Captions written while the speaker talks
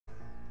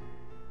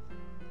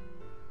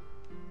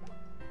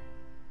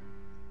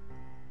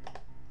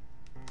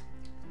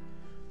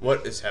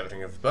What is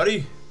happening,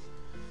 everybody?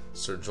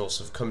 Sir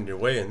Joseph coming your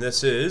way, and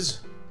this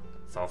is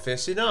Final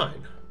Fantasy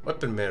IX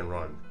Weapon Man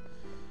Run.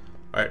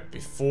 Alright,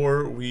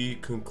 before we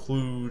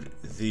conclude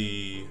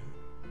the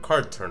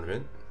card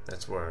tournament,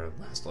 that's where I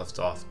last left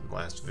off in the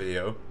last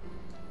video,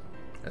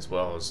 as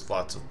well as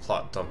lots of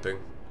plot dumping,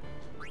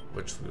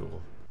 which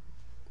we'll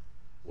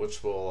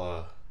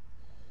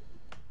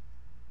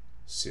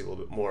see a little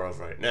bit more of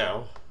right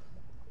now.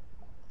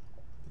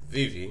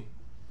 Vivi.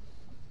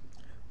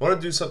 I want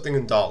to do something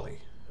in Dolly.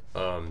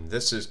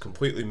 This is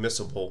completely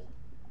missable.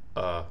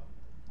 And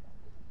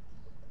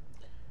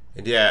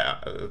yeah,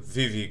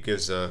 Vivi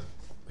gives a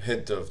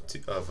hint to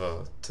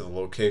the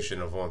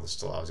location of one of the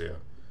Stalazio.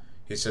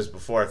 He says,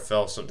 before I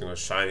fell, something was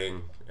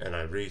shining, and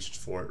I reached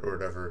for it or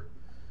whatever.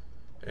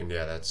 And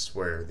yeah, that's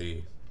where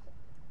the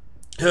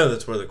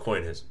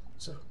coin is.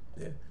 So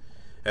yeah,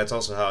 that's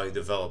also how he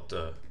developed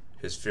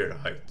his fear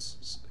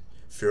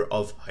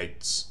of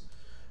heights,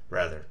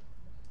 rather.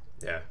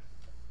 Yeah.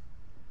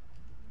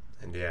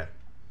 And yeah.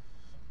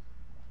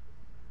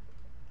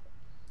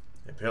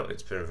 Apparently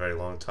it's been a very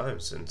long time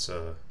since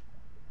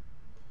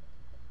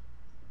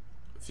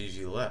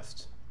Vivi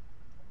left.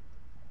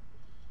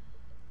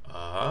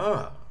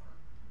 Ah.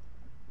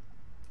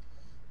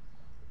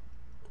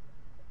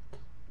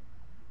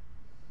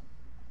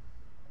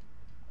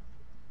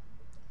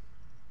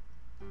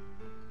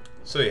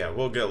 So yeah,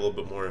 we'll get a little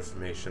bit more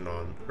information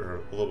on,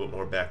 or a little bit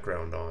more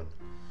background on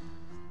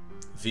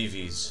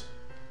Vivi's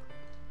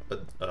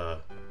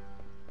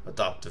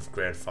adoptive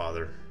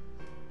grandfather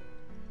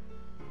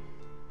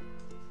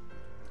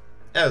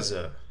as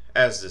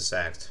this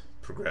act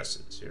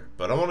progresses here.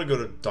 But I want to go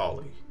to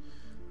Dolly.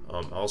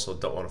 I also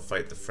don't want to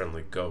fight the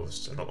friendly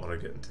ghost. I don't want to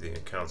get into the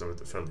encounter with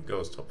the friendly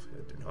ghost. Hopefully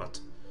I do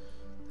not.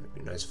 That'd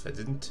be nice if I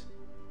didn't.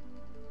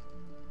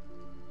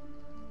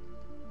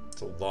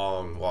 It's a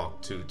long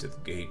walk too to the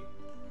gate.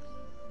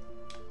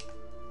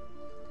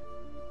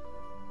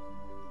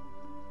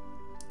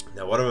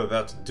 Now what I'm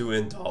about to do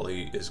in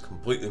Dolly is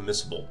completely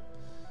missable.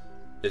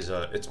 It's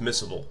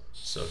missable,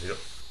 so you don't,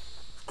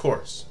 of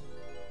course.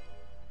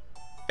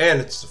 And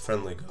it's the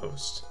friendly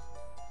ghost.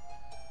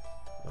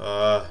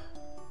 Yeah.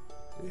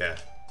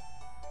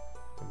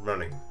 I'm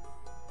running.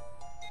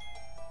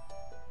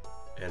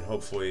 And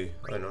hopefully,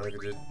 I know I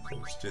could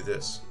just do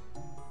this.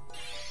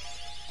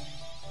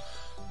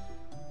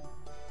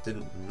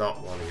 Did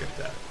not want to get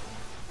that.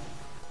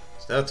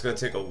 So now it's going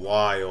to take a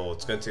while.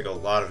 It's going to take a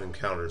lot of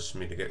encounters for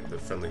me to get the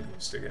friendly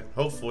ghost again.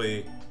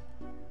 Hopefully,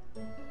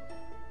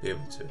 be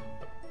able to.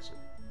 So,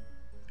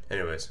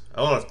 anyways,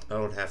 I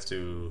don't have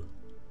to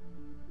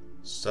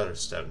stutter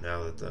step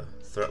now that the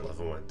threat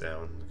level went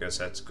down. I guess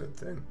that's a good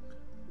thing.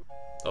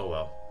 Oh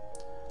well.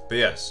 But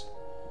yes.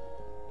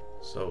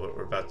 So what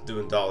we're about to do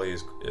in Dolly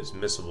is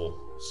missable.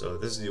 So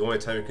this is the only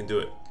time you can do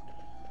it.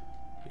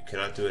 You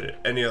cannot do it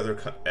at any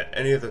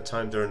other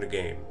time during the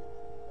game.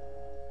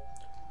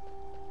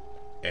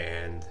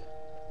 And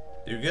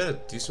you get a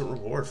decent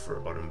reward for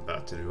what I'm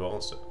about to do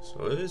also.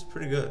 So it is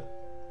pretty good.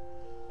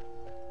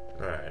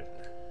 Alright.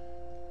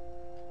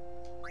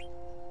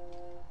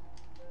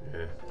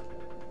 Yeah.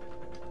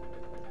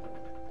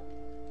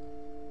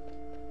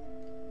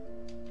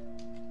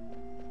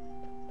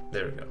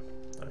 There we go.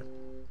 Alright.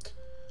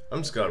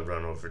 I'm just gonna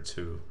run over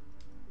to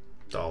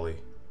Dolly.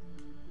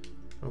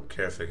 I don't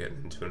care if I get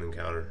into an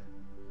encounter.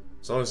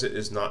 As long as it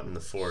is not in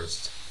the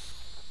forest.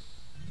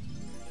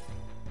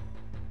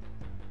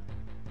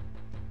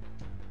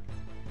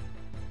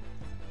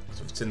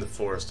 So if it's in the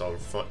forest,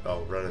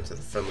 I'll run into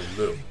the friendly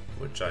moo,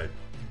 which I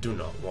do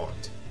not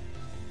want.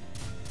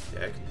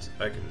 Yeah,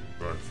 I can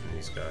run from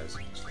these guys.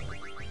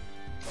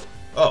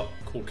 Oh,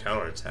 cool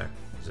counterattack.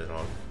 Is it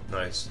on?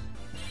 Nice.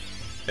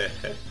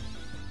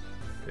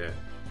 Yeah.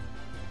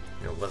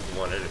 You know, level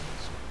 1 enemies.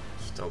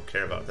 Just don't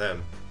care about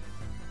them.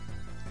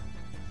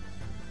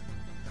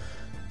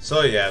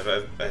 So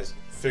yeah, I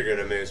figured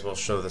I may as well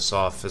show this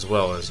off, as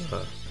well as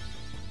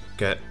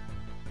get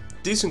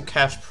decent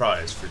cash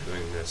prize for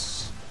doing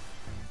this.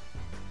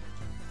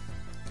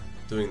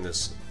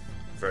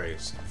 Very,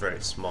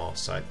 very small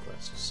side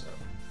quest. So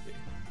yeah.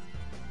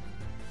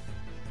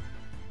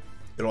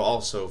 It'll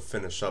also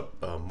finish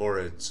up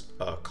Morid's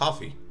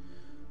coffee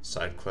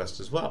side quest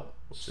as well,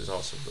 which is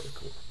also really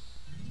cool.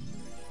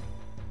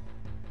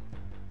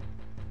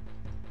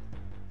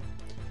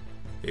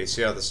 You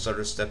see how the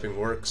stutter stepping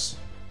works?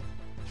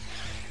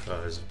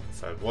 Because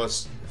if I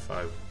was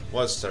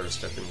stutter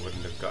stepping,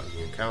 wouldn't have gotten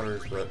the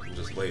encounters, but I'm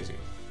just lazy.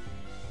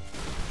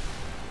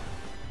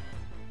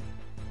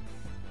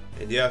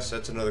 And yes,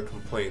 that's another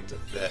complaint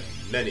that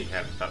many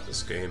have about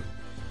this game.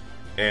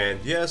 And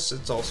yes,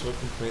 it's also a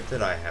complaint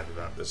that I have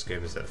about this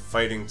game, is that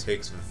fighting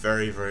takes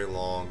very, very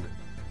long.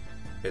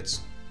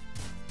 It's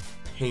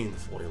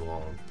painfully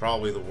long.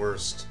 Probably the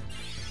worst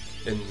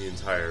in the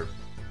entire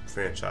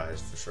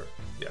franchise, for sure.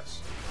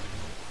 Yes.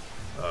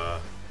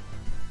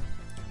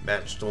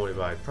 Matched only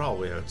by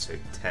probably, I would say,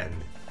 10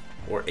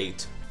 or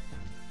 8.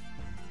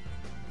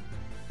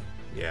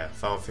 Yeah,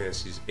 Final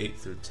Fantasies 8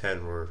 through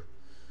 10 were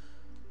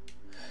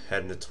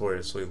had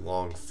notoriously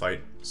long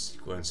fight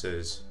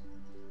sequences,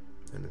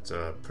 and it's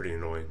pretty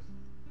annoying.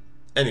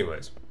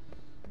 Anyways,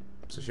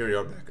 so here we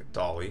are back at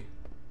Dolly,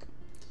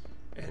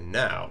 and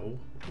now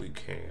we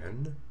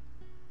can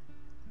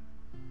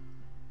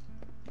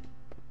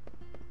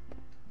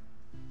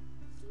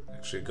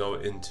actually go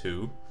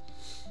into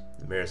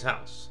the mayor's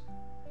house.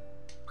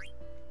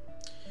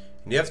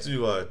 And you have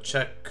to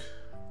check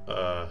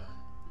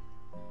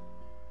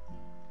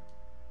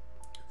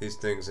these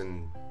things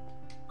in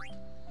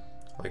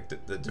like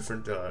the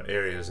different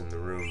areas in the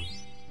room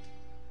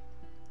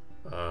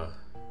in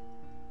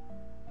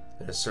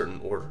a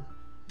certain order.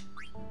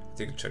 I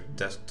think you check the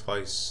desk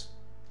twice,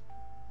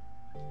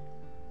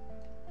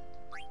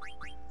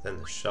 then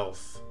the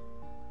shelf,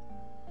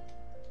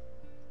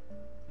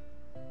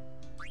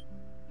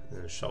 and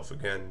then the shelf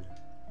again,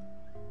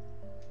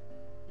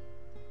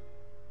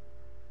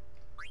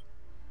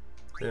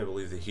 and I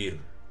believe the heater.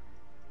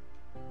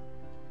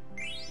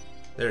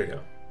 There you go.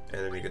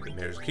 And then you get the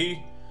mayor's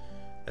key.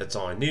 That's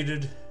all I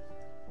needed.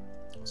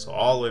 So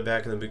all the way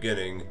back in the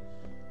beginning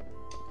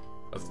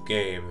of the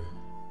game,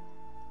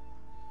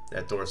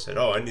 that door said,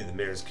 oh, I need the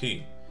mayor's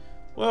key.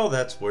 Well,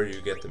 that's where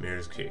you get the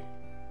mayor's key.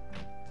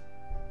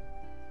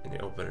 And you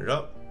open it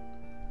up.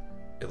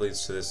 It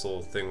leads to this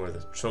little thing where the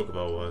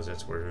chocobo was.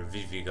 That's where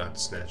Vivi got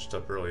snatched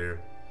up earlier.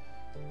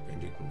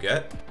 And you can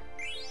get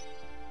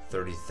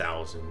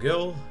 30,000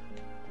 gil.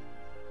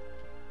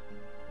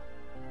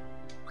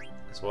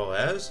 As well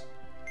as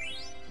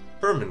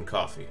Berman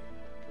coffee.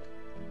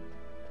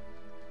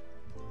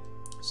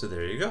 So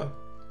there you go.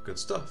 Good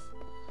stuff.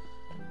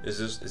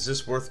 Is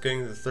this worth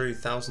getting the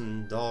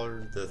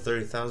 $30,000, the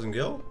 30,000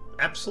 gil?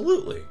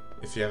 Absolutely.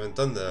 If you haven't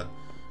done the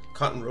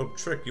cotton rope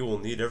trick, you will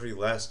need every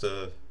last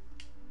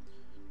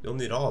you'll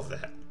need all of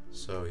that.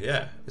 So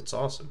yeah, it's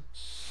awesome.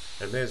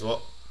 And may as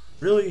well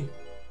really.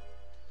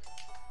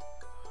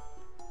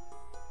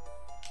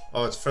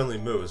 Oh, it's friendly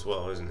moo as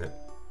well, isn't it?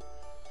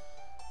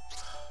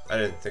 I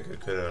didn't think I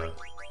could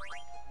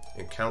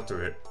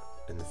encounter it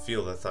in the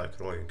field. I thought I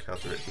could only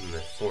encounter it in the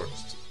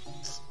forest.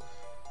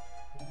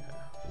 Yeah,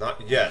 not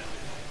yet.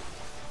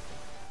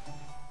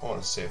 I want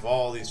to save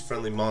all these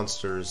friendly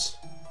monsters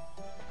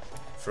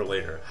for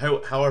later.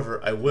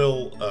 However, I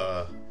will.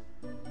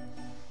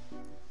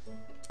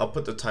 I'll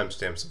put the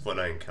timestamps of when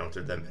I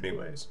encountered them,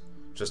 anyways,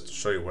 just to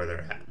show you where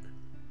they're at.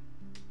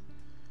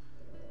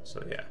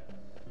 So yeah.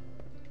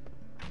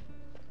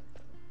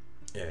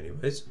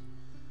 Anyways.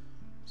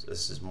 So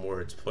this is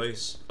Mord's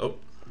place. Oh,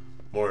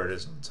 Mord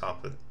is on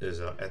top of is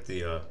at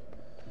the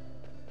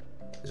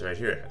is right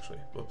here actually.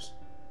 Whoops.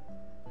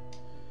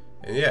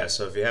 And yeah,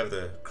 so if you have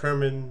the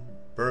Kerman,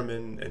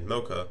 Berman, and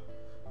Mocha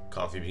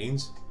coffee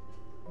beans,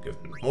 give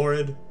them to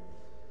Mord,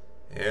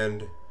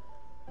 and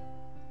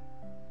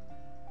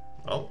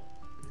well,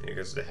 he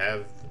gets to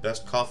have the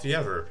best coffee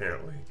ever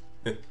apparently.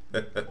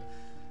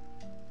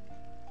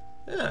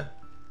 Yeah.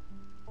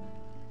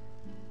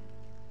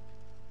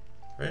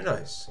 Very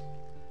nice.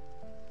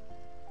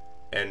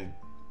 And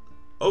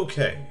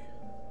okay,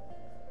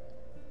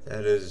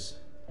 that is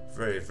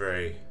very,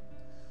 very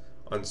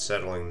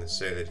unsettling to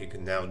say that he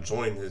can now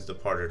join his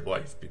departed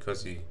wife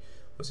because he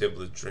was able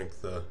to drink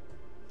the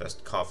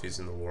best coffees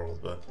in the world.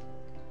 But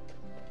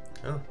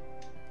yeah,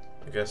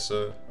 I guess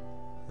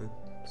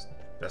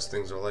best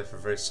things in life are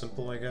very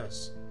simple, I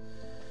guess.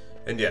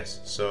 And yes,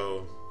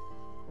 so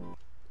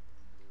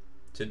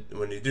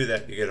when you do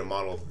that, you get a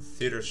model of the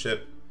theater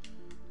ship,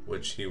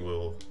 which he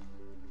will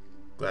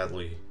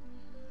gladly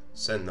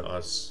send to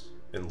us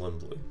in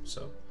Limblum.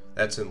 So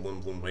that's in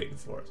Limblum waiting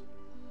for us.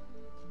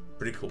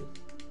 Pretty cool.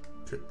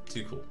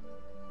 Pretty cool.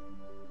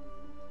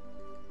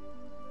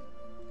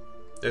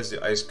 There's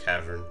the ice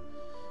cavern.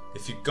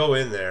 If you go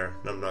in there,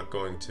 and I'm not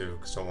going to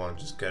because I want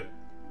to just get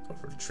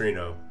over to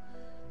Treno,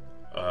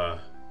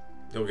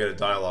 you'll get a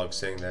dialogue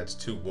saying that it's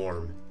too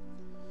warm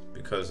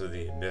because of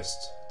the mist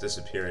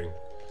disappearing.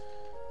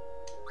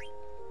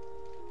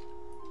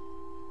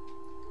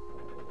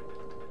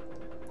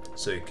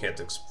 So you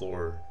can't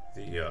explore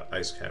the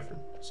ice cavern.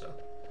 So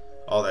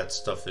all that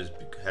stuff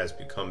has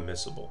become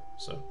missable.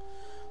 So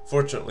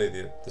fortunately,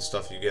 the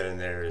stuff you get in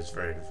there is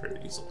very, very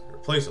easily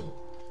replaceable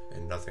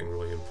and nothing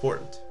really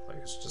important. Like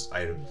it's just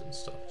items and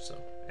stuff. So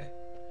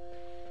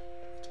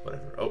it's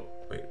whatever. Oh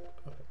wait,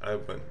 I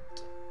went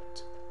to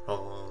the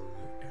wrong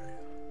area.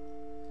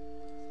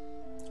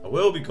 I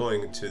will be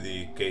going to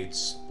the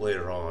gates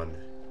later on,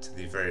 to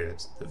the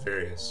various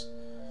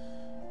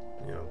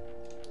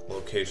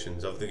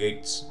locations of the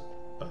gates,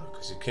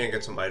 because you can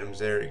get some items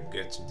there. You can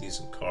get some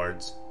decent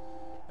cards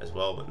as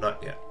well, but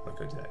not yet. Not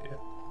going to do that yet.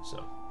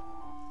 So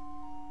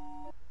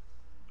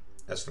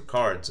as for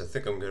cards, I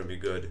think I'm going to be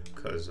good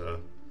because the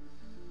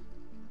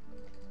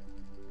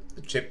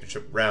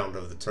championship round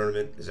of the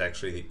tournament is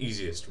actually the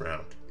easiest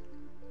round.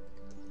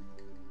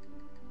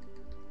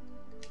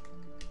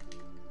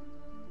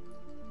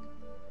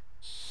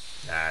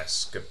 Ah, I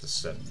skipped a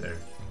step there.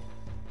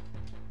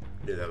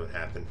 Knew that would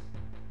happen.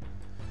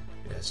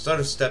 Yeah,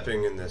 stutter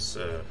stepping in this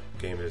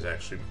game is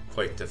actually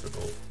quite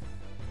difficult.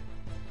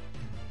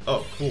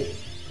 Oh, cool.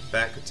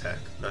 back attack.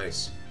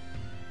 Nice.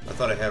 I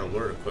thought I had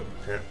alert equipped,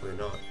 apparently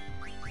not.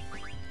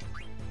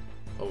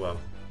 Oh well.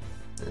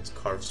 And it's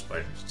carved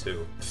spiders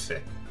too.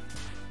 Fit.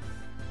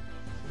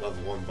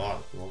 Level 1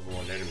 bot, level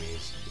 1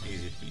 enemies,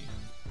 easy to beat.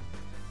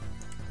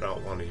 But I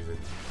don't want to even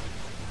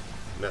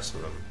mess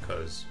with them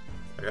because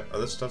I got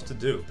other stuff to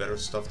do, other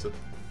stuff to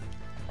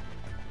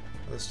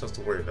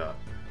worry about.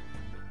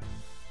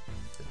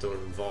 That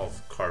don't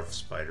involve carved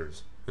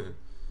spiders. It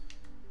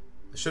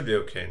should be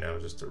okay now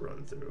just to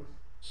run through.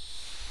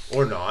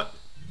 Or not.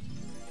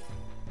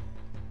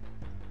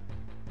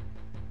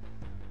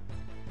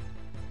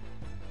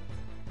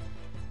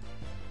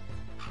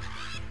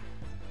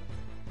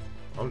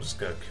 I'm just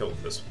gonna kill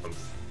this one.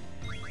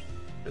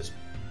 This,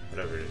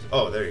 whatever it is.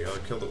 Oh, there you go. I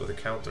killed it with a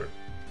counter.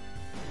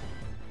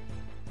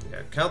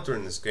 Yeah, counter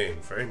in this game.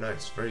 Very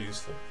nice. Very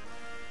useful.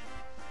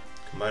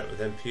 Combine it with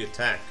MP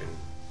attack and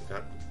you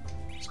got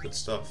it's good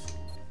stuff.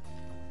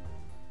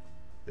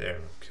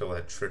 There. Kill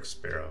that trick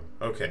sparrow.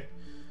 Okay.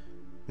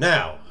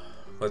 Now,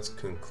 let's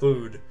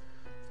conclude the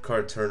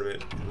card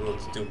tournament and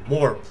let's do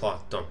more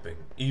plot dumping.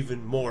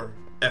 Even more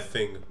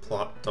effing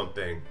plot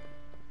dumping.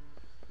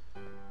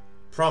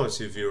 Promise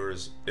you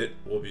viewers, it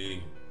will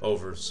be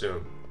over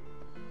soon.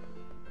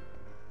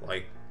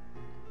 Like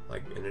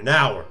in an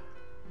hour.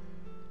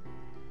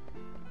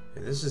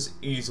 And this is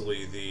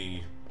easily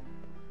the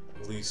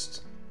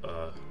least,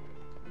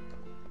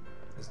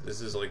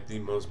 this is like the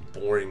most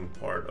boring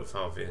part of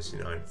Final Fantasy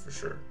IX for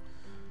sure.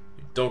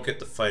 You don't get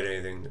to fight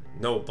anything,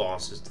 no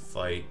bosses to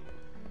fight.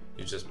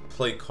 You just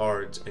play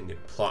cards and you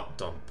plot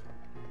dump.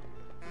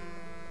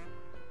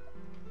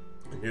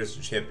 And here's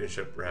the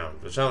championship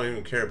round, which I don't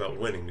even care about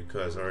winning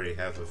because I already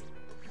have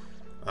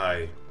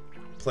I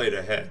played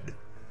ahead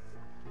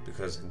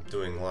because I'm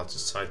doing lots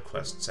of side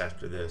quests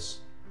after this.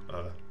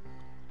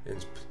 In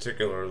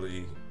particular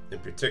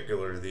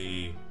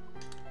the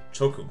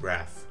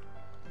Chocograph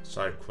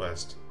side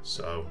quest.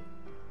 So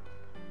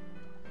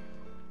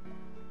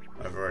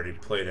I've already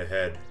played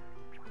ahead,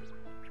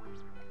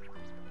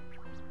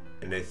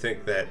 and they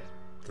think that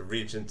the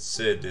Regent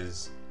Cid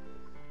is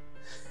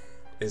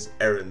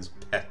Erin's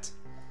pet.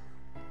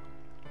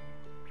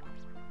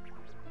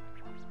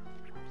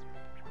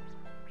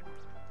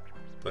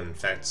 But in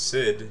fact,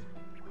 Cid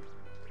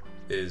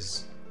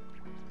is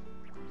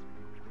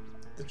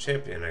the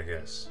champion, I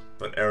guess.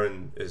 But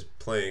Erin is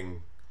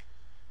playing,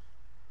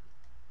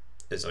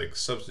 is like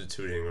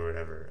substituting or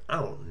whatever.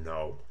 I don't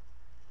know.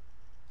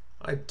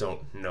 I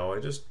don't know. I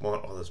just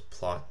want all this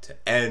plot to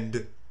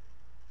end.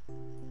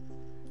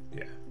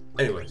 Yeah.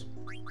 Anyways.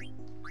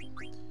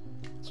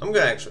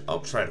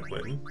 I'll try to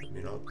win. I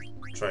mean, I'll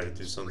try to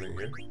do something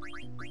here.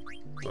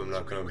 But I'm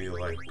not gonna be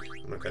like,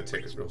 I'm not gonna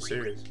take it real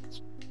serious.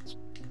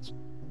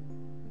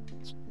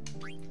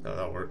 No,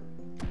 that'll work.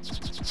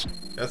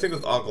 The thing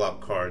with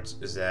Oglop cards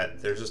is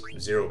that they're just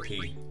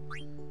 0p.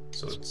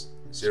 So it's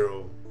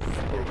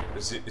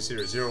it's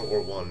either 0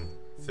 or 1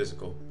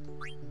 physical.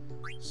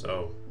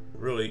 So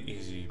really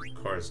easy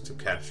cards to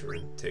capture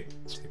and take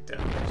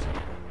down.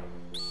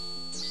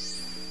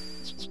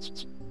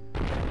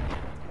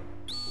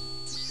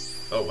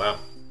 Oh wow.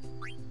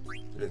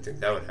 Didn't think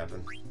that would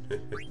happen.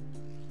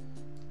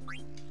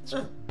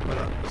 Huh, why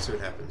not? Let's see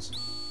what happens.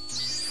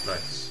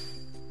 Nice.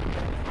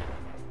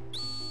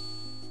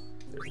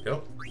 There we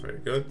go. Very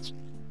good.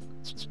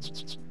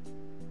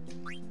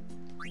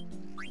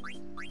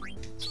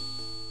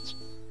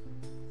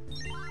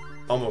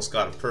 Almost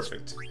got it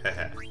perfect.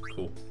 Haha,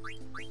 cool.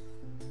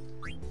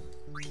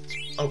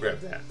 I'll grab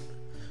that.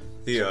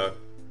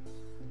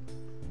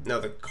 Now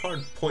the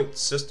card point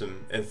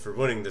system, and for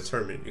winning the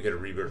tournament you get a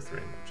rebirth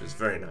ring, which is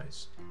very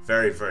nice.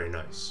 Very, very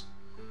nice.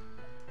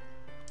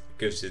 It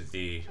gives you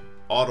the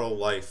auto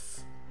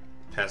life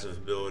passive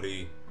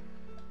ability,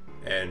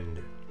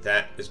 and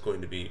that is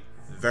going to be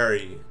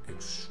very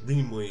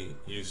extremely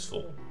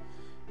useful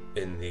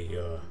in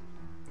the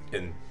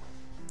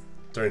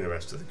during the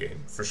rest of the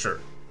game for sure.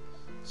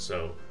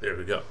 So there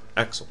we go.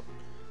 Excellent.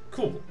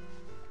 Cool.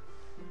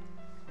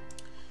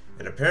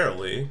 And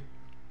apparently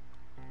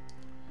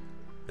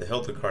the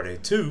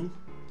Hildegarde 2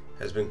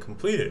 has been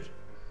completed,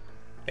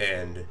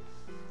 and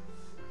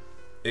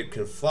it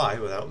can fly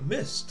without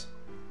mist.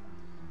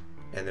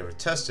 And they were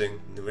testing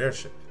the new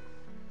airship,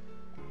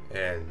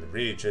 and the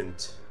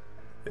Regent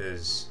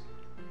is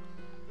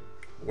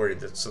worried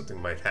that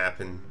something might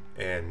happen,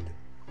 and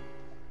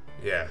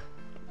yeah.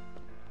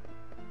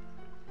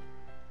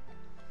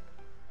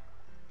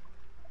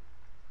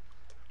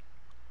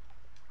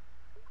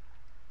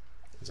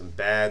 And some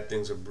bad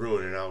things are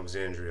brewing in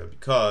Alexandria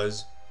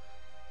because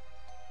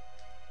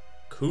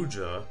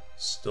Kuja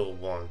still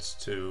wants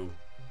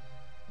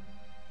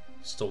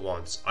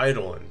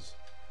Eidolons.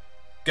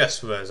 Guess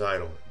who has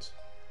Eidolons?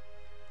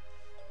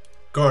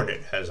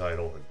 Garnet has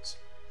Eidolons.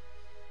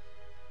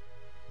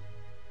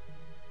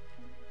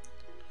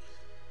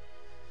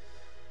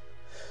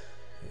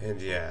 And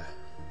yeah,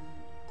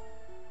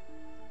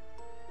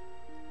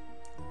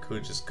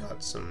 Kuja's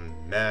got some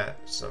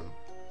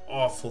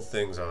awful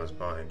things on his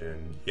mind,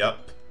 and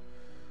yup,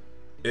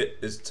 it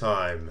is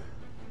time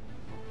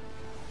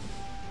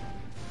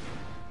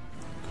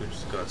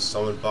Kuja's gonna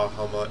summon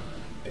Bahamut,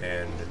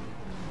 and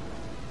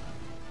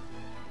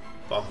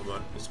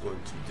Bahamut is going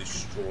to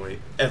destroy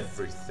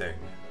everything.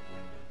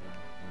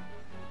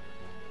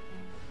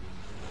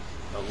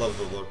 I love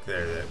the look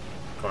there that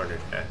Garnet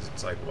has.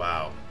 It's like,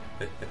 wow.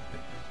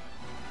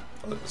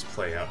 I'll let this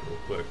play out real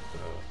quick.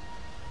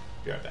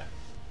 Be right back.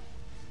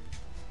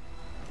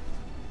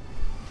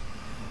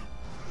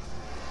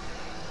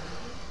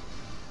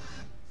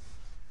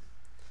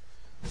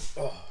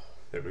 Oh,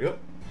 there we go.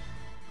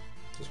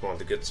 Just wanted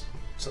to get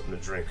something to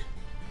drink.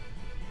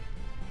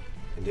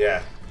 And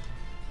yeah,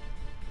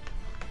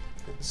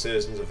 the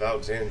citizens of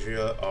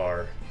Alexandria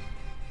are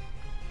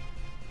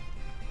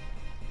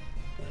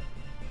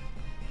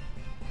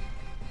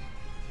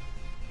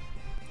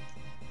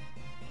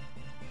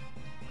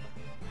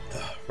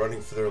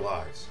running for their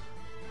lives.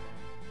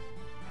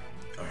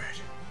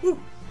 Alright. Woo!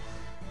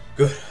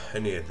 Good. I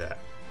needed that.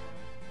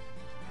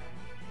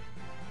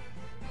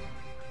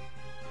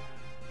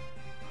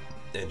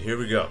 And here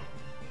we go.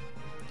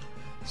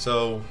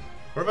 So,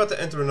 we're about to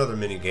enter another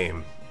mini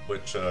game,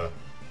 which can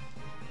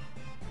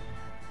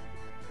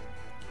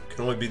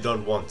only be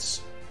done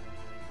once.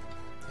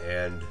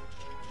 And if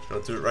you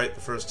don't do it right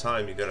the first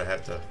time, you're gonna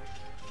have to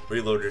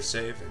reload your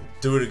save and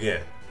do it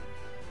again.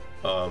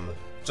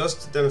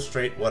 Just to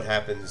demonstrate what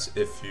happens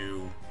if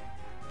you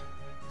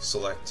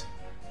select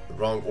the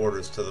wrong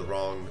orders to the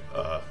wrong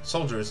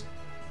soldiers,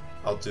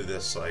 I'll do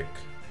this like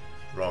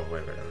the wrong way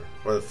or whatever,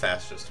 or the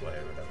fastest way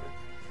or whatever.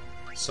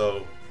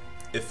 So,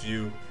 if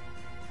you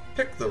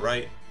pick the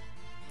right,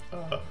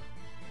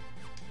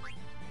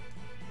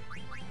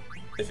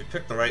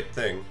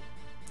 thing,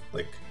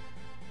 like,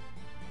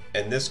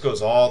 and this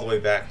goes all the way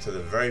back to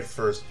the very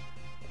first,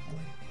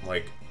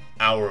 like,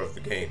 hour of the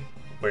game,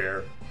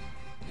 where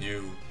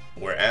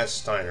as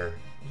Steiner,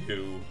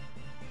 you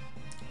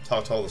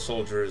talk to all the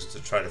soldiers to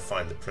try to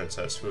find the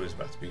princess who is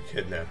about to be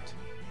kidnapped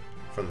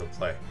from the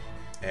play.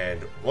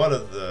 And one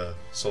of the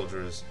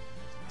soldiers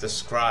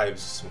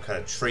describes some kind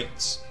of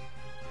traits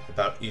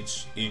about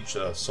each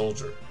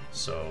soldier.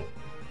 So,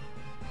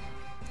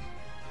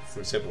 for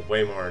example,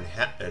 Waymar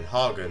and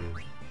Hagen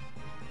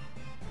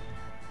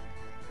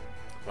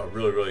are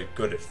really, really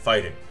good at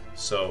fighting.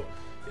 So,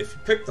 if you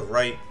pick the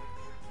right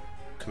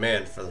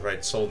command for the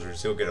right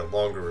soldiers, you'll get a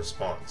longer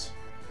response.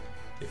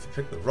 If you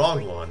pick the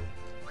wrong one,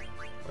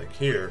 like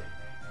here,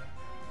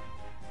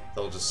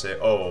 they'll just say,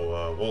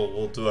 "Oh,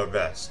 we'll do our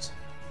best."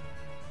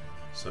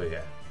 So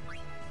yeah.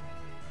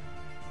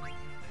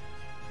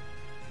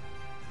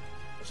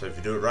 So if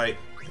you do it right,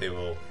 they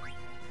will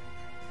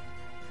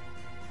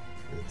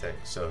do the thing.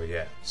 So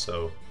yeah.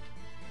 So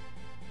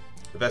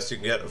the best you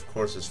can get, of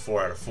course, is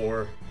 4 out of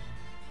 4.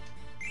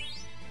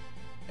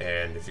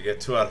 And if you get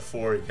 2 out of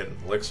 4, you get an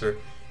elixir.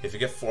 If you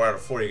get 4 out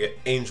of 4, you get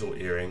angel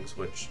earrings,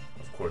 which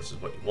of course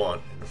is what you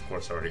want. And of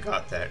course I already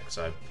got that because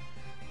I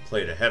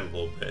played ahead a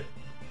little bit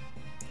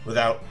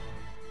without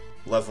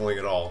leveling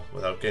at all,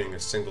 without getting a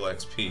single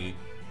XP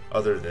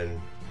other than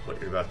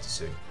what you're about to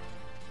see.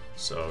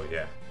 So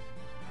yeah.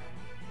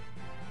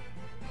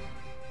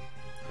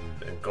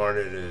 And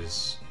Garnet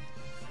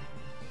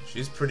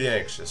she's pretty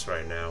anxious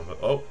right now, but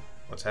oh,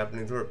 what's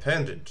happening to her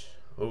pendant?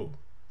 Oh,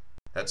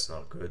 that's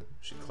not good.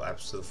 She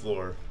collapsed to the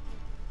floor.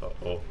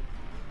 Uh-oh.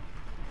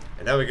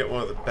 And now we get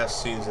one of the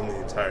best scenes in the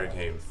entire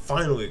game.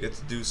 Finally we get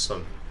to do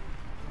some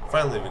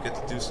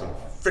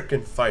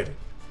frickin' fighting,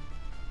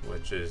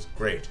 which is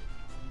great.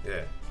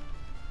 Yeah,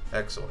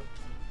 excellent.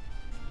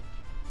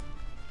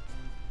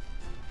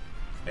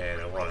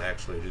 And I want to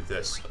actually do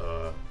this.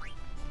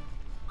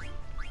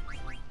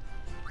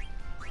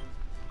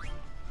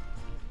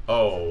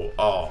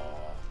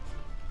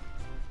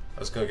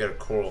 I was gonna get a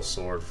coral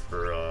sword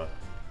for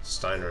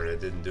Steiner and I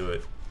didn't do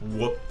it.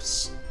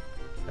 Whoops.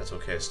 That's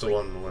okay. I still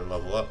want to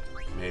level up.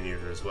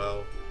 Man-Eater as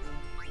well.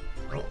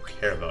 I don't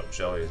care about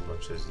Jelly as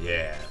much as,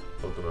 yeah,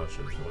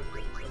 Locomotion is really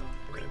good.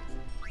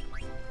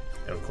 Yeah.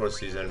 And of course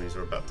these enemies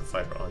are about to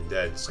fight are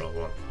undead, so I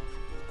want,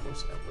 of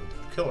course, that one to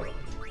kill her on.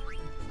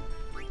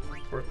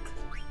 Work.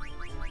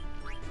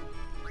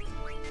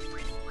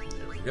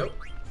 There we go.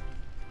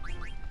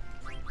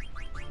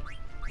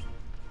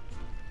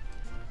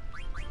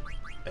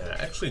 And I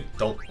actually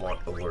don't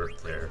want alert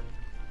there.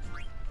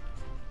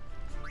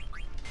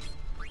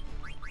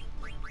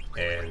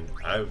 And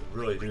I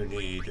really do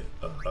need,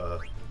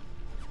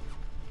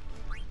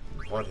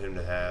 want him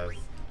to have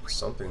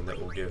something that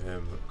will give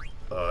him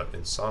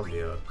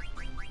insomnia.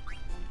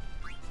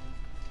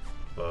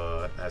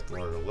 But I have to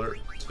learn alert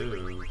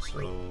too,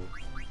 so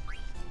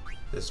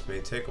this may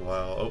take a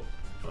while.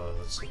 Oh,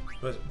 let's see.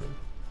 What is it?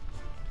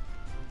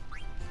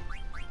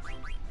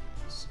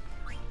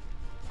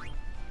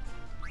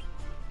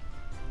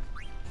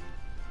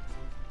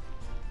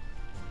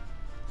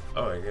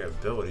 Oh, I get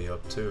ability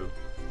up too.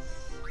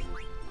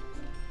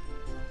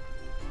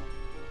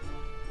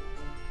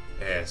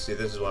 Yeah, see,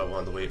 this is why I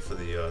wanted to wait for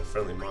the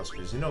friendly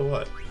monsters. You know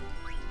what?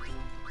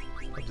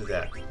 I'll do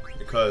that.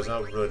 Because I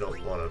really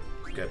don't want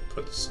to get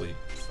put to sleep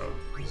from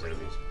these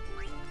enemies.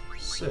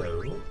 So,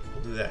 we'll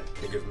do that.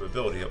 And give them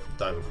ability up with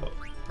Diamond Club.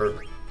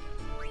 Perfect.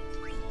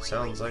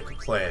 Sounds like a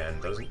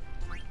plan, doesn't it?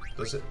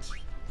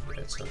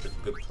 Yeah, it sounds like a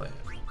good plan.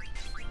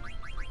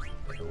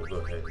 Okay, we'll go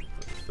ahead and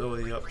put the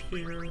ability up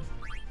here.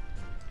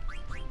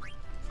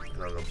 I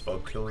don't know,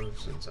 bug killer,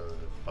 since I don't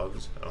know,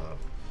 bugs, I don't know.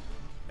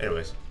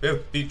 Anyways, we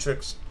have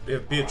Beatrix in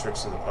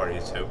the party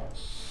too.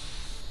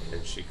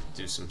 And she can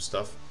do some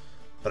stuff.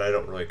 But I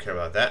don't really care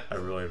about that. I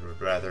really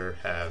would rather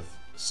have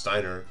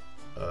Steiner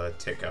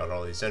take out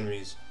all these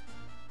enemies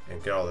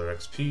and get all their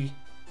XP.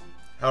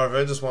 However,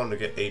 I just wanted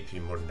to get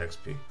AP more than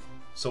XP.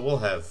 So we'll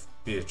have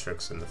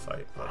Beatrix in the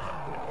fight.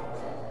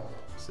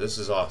 So this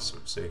is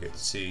awesome. So you get to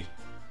see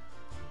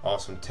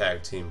awesome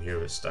tag team here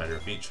with Steiner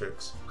and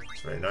Beatrix.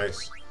 It's very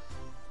nice.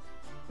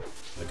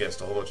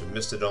 Against a whole bunch of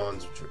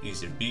Mistodons, which are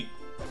easy to beat.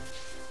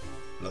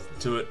 Nothing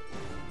to it.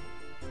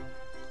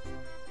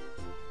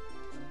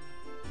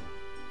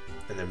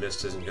 And the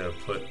mist isn't going to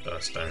put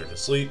Steiner to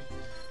sleep.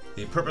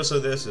 The purpose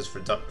of this is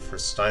for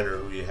Steiner,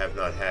 who you have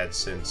not had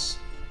since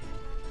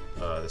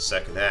the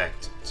second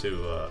act,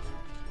 to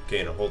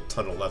gain a whole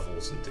ton of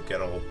levels and to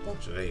get a whole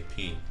bunch of AP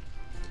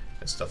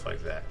and stuff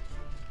like that.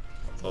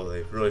 Although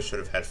they really should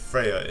have had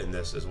Freya in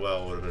this as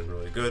well, would have been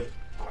really good.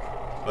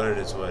 But it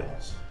is what it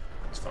is.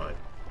 It's fine.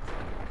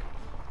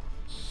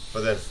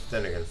 But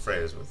then again,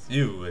 Freya's with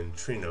you and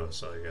Treno,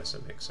 so I guess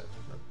it makes sense.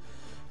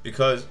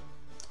 Because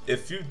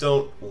if you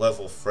don't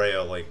level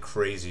Freya like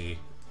crazy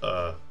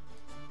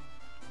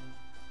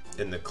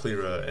in the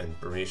Clera and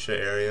Bernicia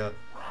area,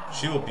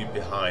 she will be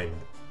behind.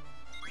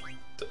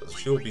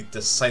 She will be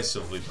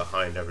decisively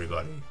behind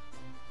everybody,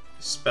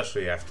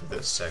 especially after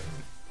this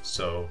segment.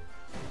 So,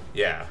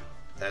 yeah,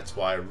 that's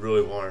why I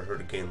really wanted her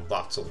to gain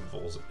lots of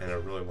levels, and I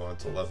really wanted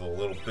to level a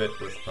little bit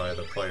with my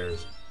other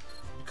players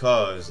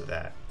because of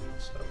that.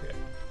 So, yeah.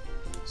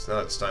 So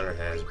now that Steiner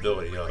has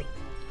ability up,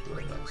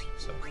 really nice.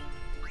 So,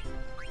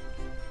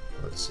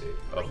 let's see.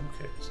 Oh,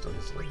 okay. Still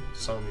needs to level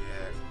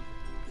Insomniac.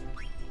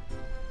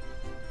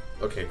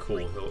 Okay,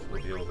 cool.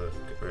 We'll be able to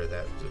get rid of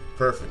that.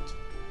 Perfect.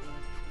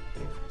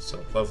 So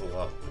level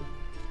up.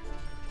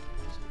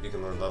 So you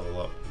can learn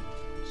level up.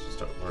 So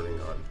start learning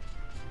on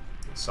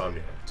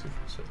Insomniac too,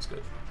 so it's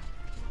good.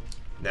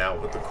 Now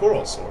with the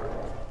Coral Sword,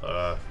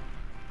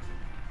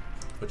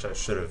 which I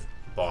should have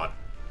bought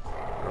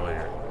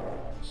earlier,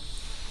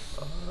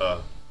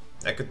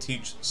 I could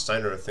teach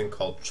Steiner a thing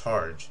called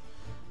Charge,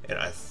 and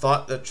I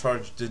thought that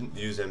Charge didn't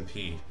use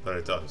MP, but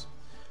it does.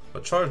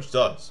 What Charge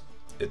does,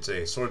 it's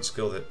a sword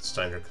skill that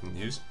Steiner can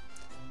use,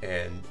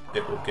 and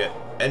it will get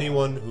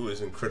anyone who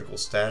is in critical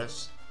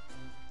status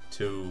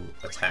to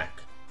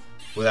attack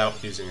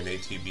without using an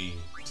ATB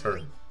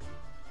turn.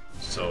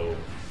 So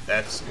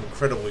that's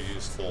incredibly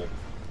useful,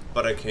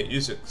 but I can't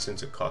use it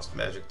since it costs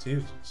magic to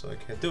use, so I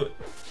can't do it.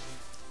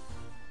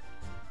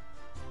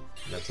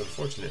 And that's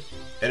unfortunate.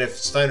 And if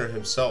Steiner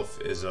himself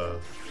is a,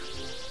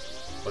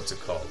 what's it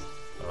called?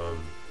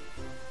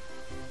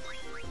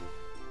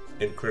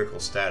 In critical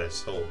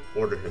status, he'll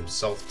order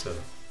himself to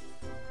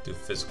do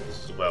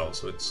physicals as well,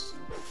 so it's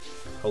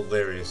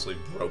hilariously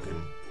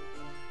broken.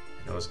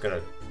 And I was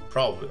gonna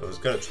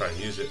try and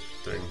use it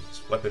during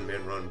this Weapon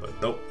Man run, but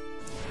nope.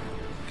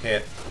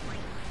 Can't.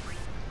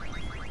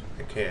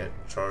 I can't.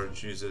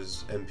 Charge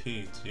uses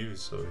MP to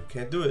use, so I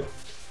can't do it.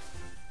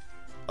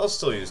 I'll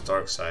still use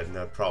Darkside, and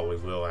I probably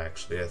will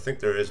actually. I think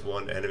there is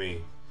one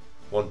enemy,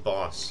 one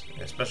boss,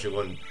 especially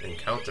one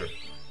encounter,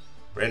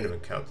 random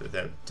encounter,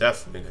 that I'm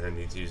definitely gonna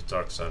need to use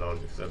Darkside on,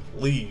 because I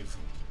believe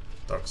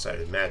Darkside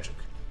is magic.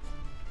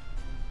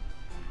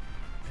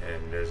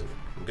 And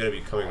I'm going to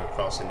be coming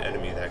across an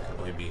enemy that can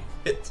only be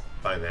hit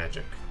by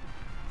magic,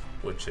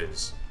 which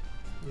is,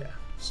 yeah,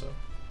 so.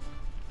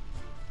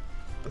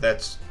 But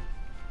that's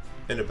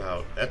actually,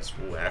 it's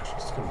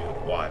going to be a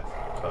while,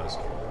 because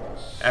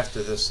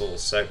after this little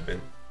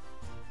segment,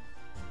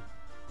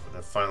 when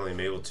I finally am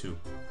able to,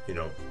 you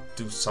know,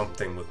 do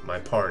something with my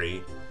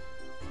party,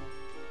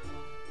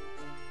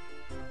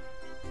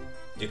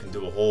 you can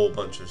do a whole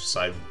bunch of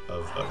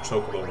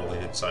Chocobo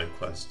related side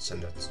quests,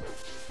 and that's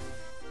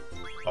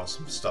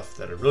awesome stuff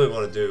that I really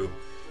want to do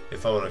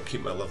if I want to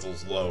keep my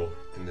levels low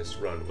in this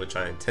run, which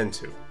I intend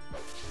to.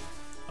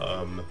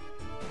 I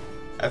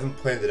haven't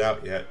planned it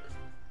out yet.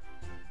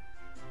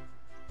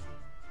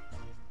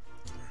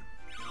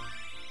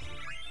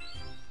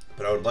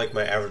 But I would like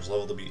my average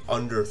level to be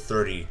under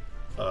 30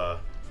 for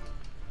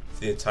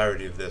the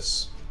entirety of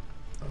this,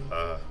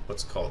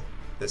 what's it called?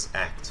 This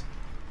act.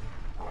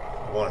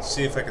 I want to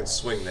see if I can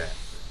swing that.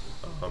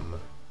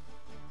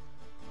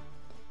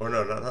 Or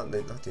no, not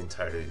the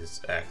entirety of this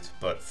act,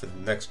 but for the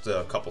next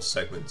couple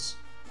segments.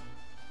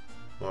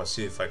 I want to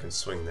see if I can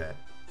swing that.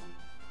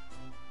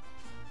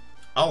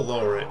 I'll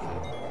lower it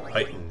and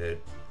heighten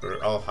it,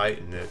 or I'll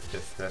heighten it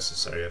if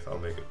necessary. If I'll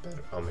make it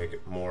better, I'll make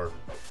it more.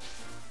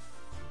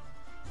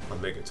 I'll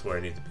make it to where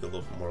I need to be a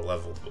little bit more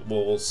leveled, but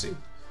we'll see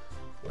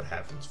what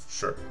happens for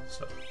sure.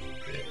 So,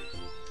 yeah.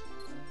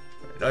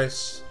 Very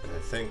nice, and I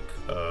think,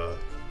 oh,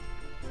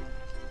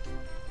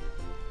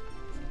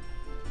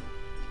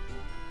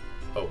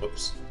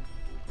 whoops.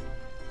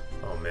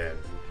 Oh, man.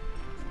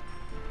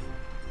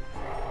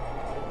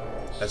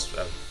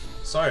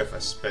 Sorry if I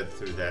sped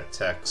through that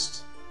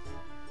text.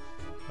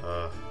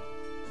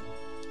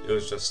 It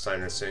was just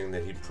Steiner saying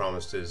that he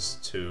promises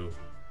to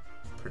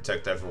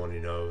protect everyone he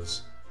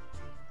knows,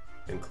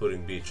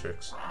 including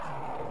Beatrix.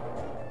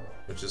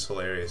 Which is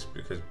hilarious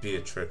because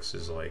Beatrix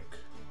is like...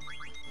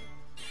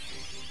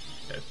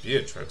 Yeah,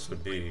 Beatrix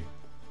would be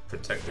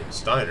protecting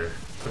Steiner.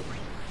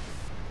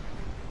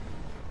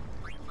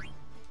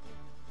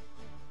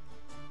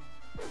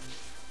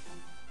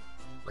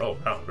 Oh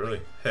wow,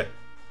 really? Heh.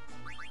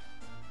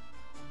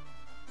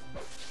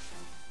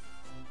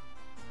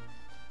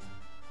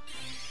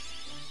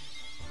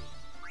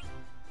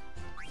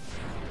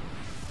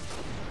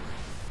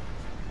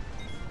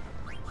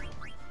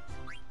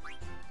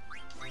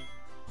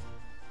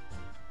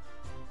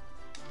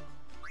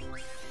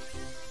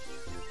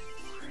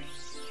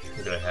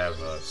 I'm gonna have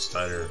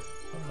Steiner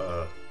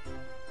I'm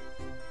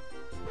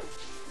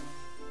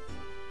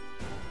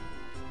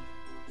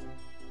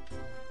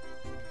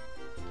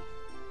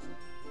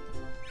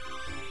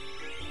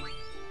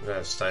gonna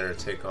have Steiner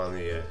take on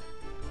the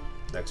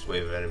next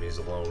wave of enemies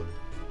alone.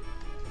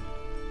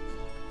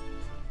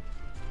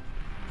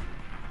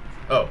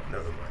 Oh,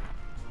 never mind.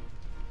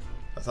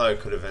 I thought I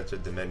could have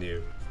entered the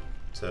menu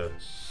to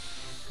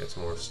get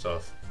some more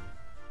stuff.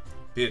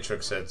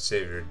 Beatrix said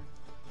save your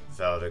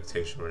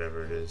valedictation,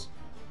 whatever it is.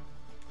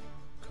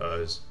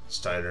 Because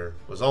Steiner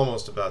was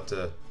almost about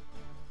to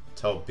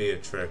tell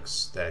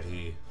Beatrix that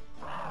he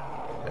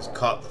has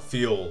caught the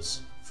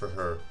feels for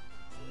her.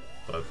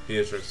 But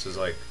Beatrix is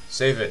like,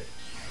 save it.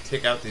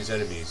 Take out these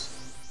enemies.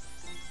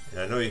 And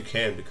I know you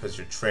can because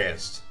you're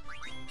tranced.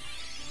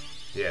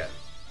 Yeah.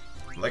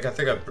 Like I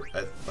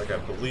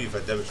believe I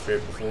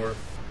demonstrated before,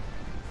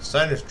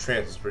 Steiner's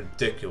trance is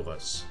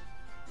ridiculous.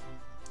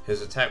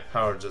 His attack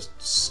power just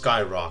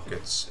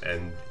skyrockets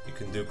and he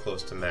can do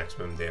close to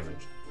maximum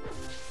damage.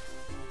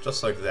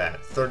 Just like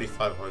that.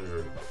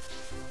 3,500.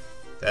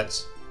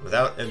 That's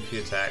without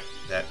MP attack.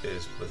 That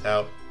is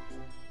without...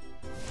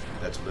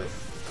 That's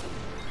with...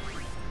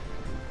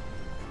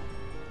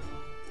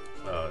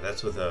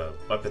 that's with a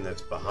weapon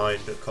that's behind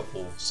a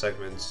couple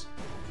segments.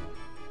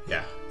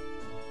 Yeah.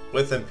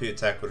 With MP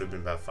attack would have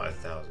been about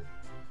 5,000.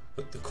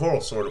 With the Coral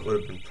Sword it would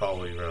have been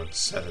probably around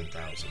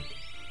 7,000.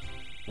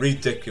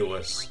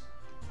 Ridiculous.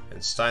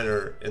 And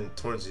Steiner,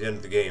 towards the end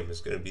of the game,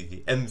 is going to be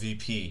the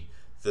MVP.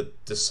 The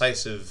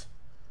decisive,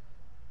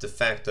 de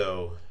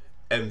facto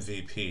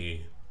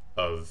MVP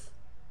of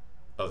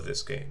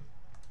this game.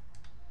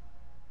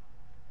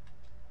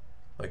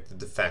 Like the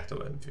de facto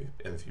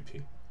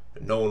MVP.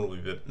 But no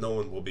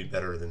one will be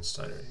better than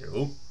Steiner here.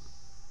 Oop.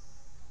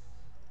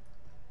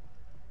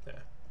 Yeah.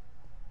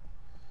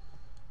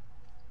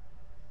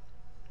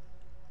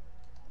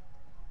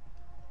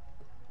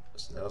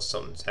 So now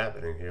something's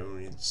happening here.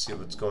 We need to see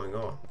what's going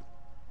on.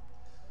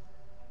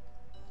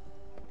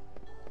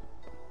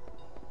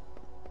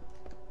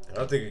 I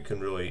don't think you can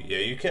really... Yeah,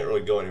 you can't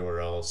really go anywhere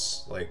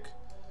else. Like,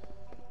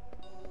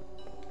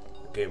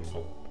 the game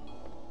will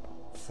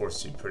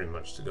force you pretty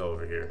much to go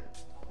over here.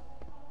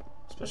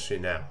 Especially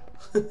now.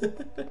 We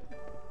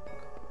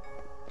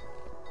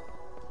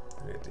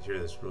get to hear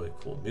this really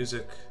cool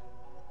music.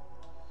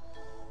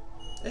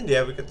 And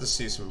yeah, we get to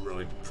see some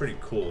really pretty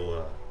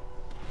cool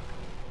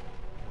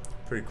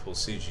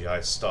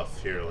CGI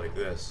stuff here like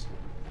this.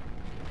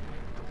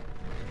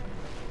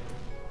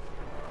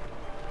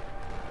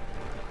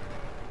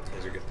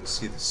 As you get to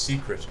see the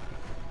secret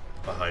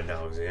behind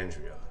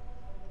Alexandria.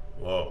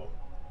 Whoa.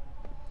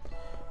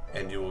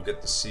 And you will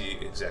get to see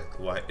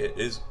exactly why it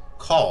is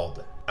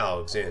called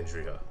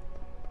Alexandria.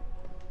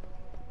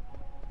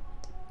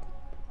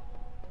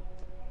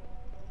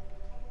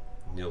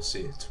 And you'll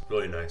see it's a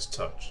really nice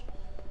touch.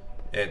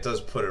 And it does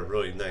put a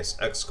really nice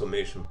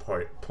exclamation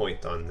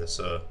point on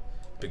this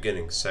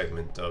beginning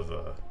segment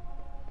of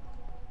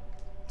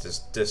this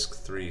Disc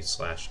 3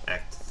 /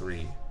 Act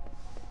 3.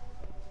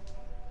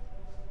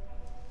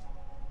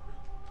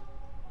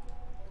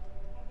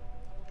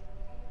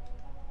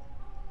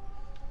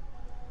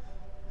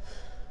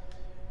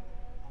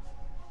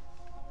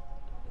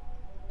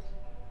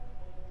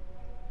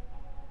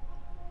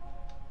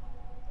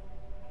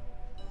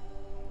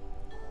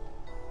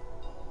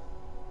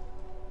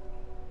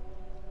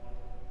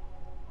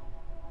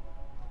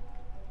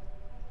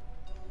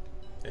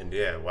 And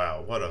yeah,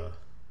 wow,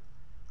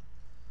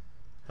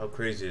 how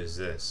crazy is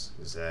this?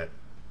 Is that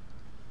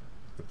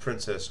the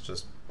princess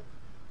just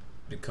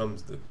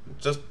becomes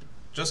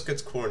just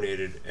gets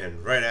coronated,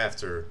 and right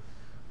after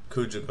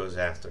Kuja goes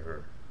after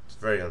her. It's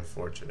very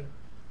unfortunate.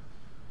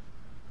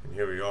 And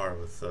here we are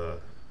with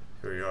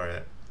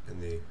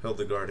in the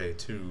Hildegarde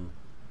 2.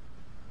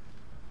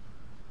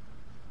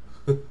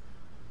 It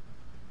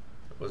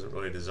wasn't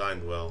really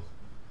designed well.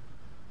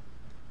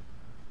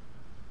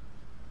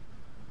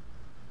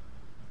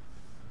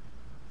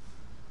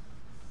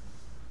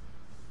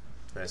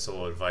 Nice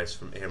little advice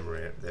from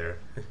Amaranth there.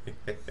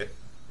 And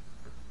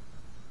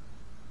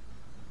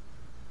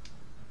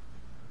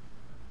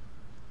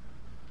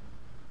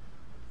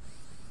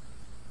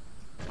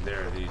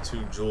there are the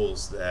two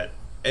jewels that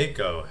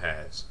Eiko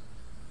has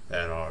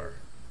that are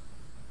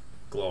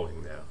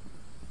glowing now.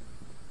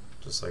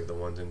 Just like the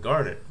ones in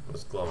Garnet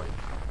was glowing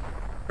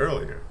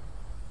earlier.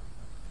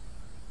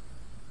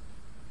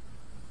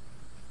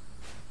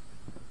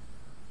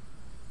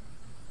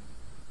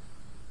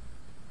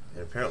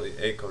 And apparently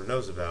Eiko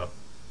knows about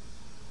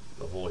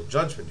the Holy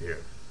Judgment here.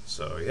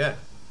 So yeah,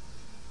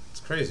 it's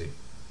crazy.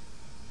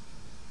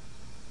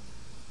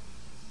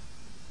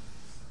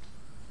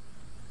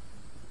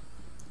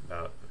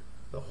 About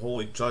the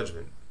Holy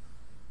Judgment.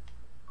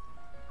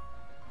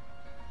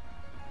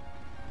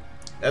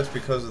 That's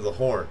because of the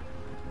horn.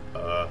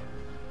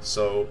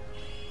 So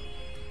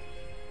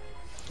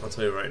I'll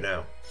tell you right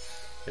now.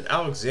 In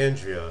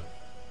Alexandria,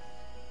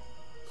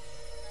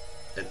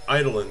 an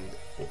Eidolon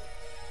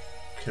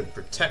can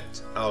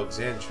protect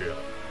Alexandria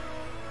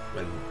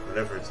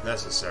whenever it's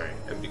necessary.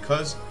 And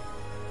because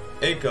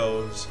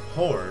Eiko's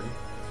horn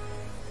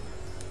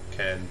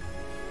can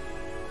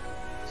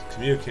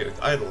communicate with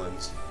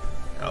Eidolons,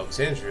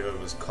 Alexandria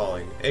was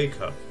calling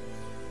Eiko,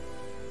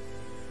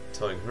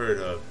 telling her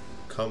to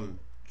come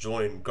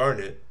join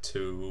Garnet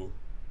to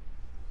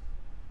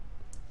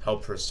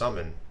help her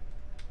summon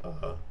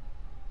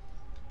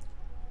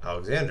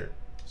Alexander.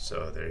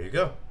 So there you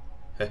go.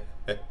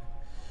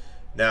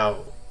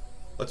 Now,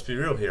 let's be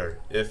real here.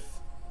 If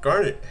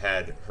Garnet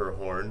had her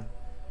horn,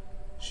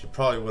 she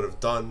probably would have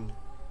done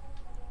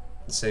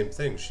the same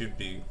thing. She'd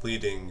be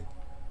leading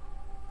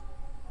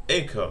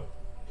Eiko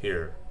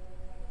here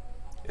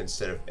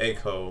instead of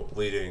Eiko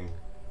leading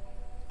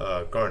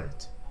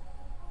Garnet.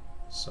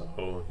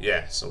 So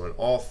yeah, so when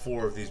all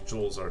four of these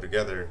jewels are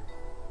together,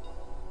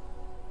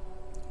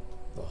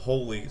 the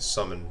holy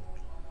summon,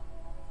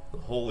 the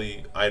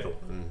holy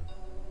Eidolon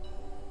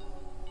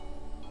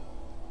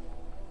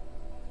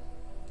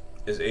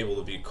is able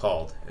to be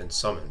called and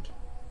summoned.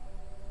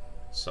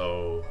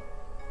 So,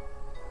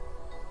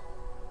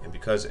 and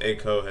because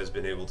Eiko has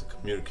been able to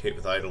communicate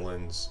with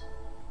Eidolons,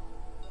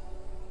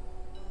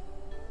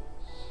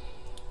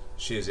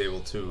 she is able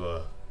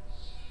to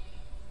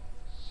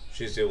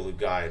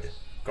guide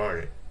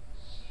Garnet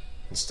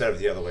instead of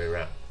the other way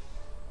around.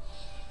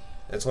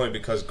 It's only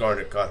because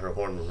Garnet got her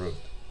horn removed,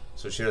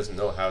 so she doesn't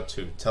know how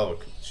to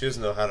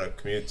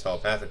communicate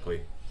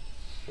telepathically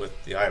with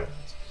the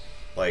Eidolons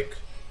like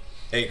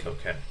Eiko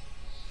can.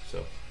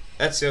 So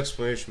that's the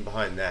explanation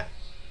behind that.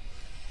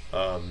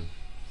 And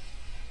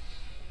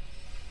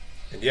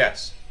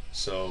yes,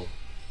 so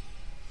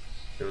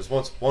there was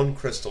once one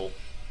crystal,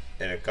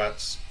 and it got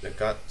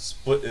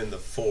split into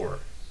four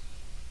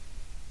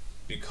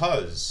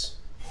because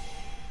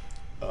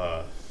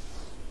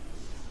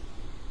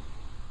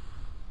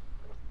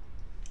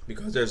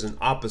there's an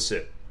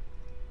opposite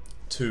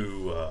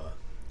to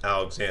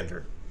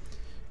Alexander,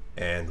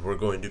 and we're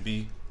going to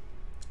be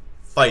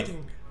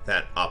fighting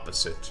that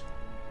opposite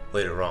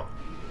later on.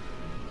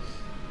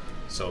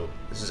 So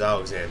this is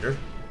Alexander,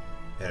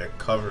 and it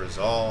covers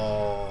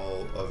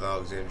all of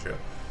Alexandria,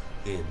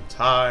 the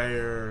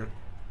entire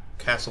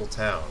castle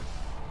town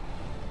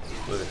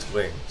with its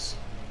wings.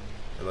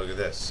 And look at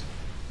this.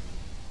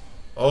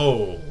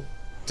 Oh,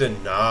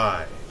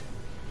 denied.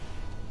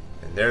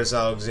 And there's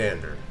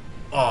Alexander.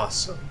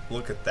 Awesome.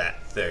 Look at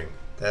that thing.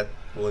 That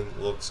wing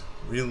looks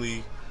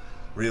really,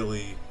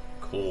 really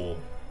cool.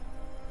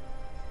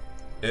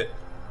 It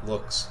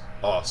looks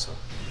awesome.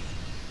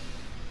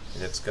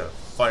 And it's gonna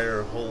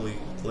fire holy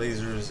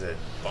lasers at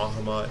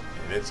Bahamut,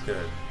 and it's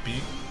gonna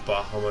beat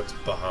Bahamut's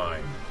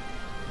behind.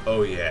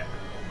 Oh yeah.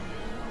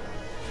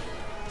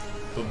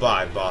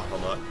 Bye-bye,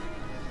 Bahamut.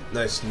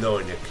 Nice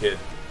knowing you, kid.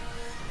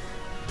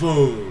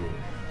 Boom!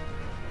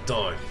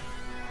 Done.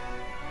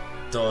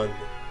 Done,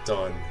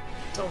 done,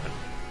 done.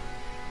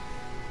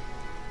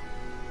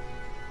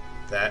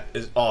 That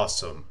is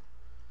awesome.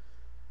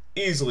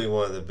 Easily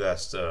one of the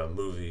best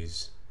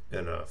movies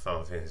in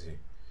Final Fantasy.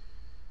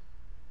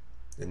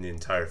 In the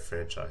entire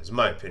franchise, in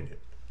my opinion.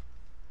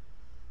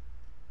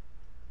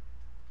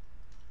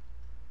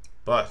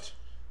 But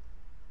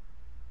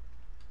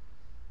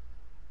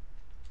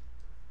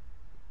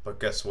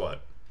guess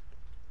what?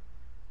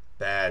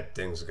 Bad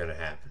things are gonna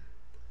happen.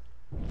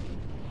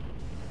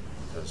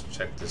 Because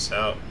check this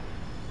out.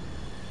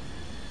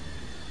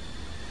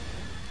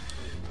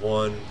 There's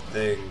one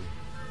thing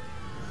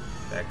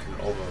that can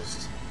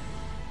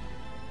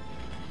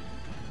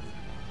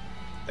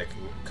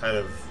kind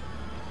of,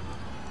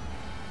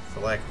 for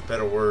lack of a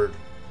better word,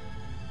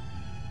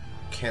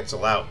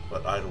 cancel out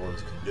what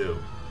Eidolons can do.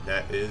 And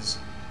that is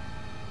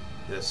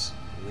this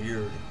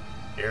weird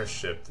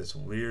airship, this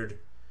weird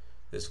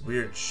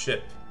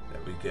ship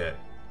that we get.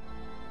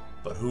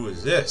 But who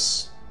is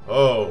this?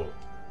 Oh,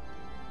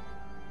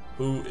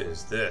 who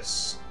is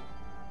this?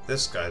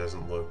 This guy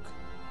doesn't look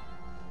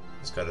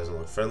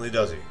friendly,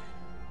 does he?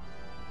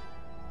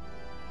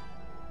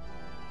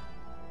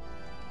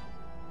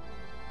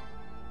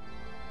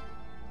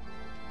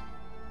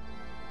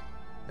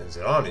 And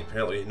Zidane,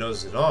 apparently he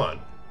knows Zidane.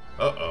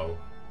 Uh-oh.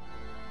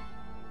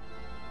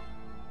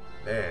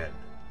 Man.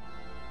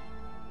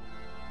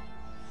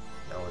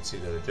 Now what's he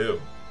gonna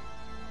do?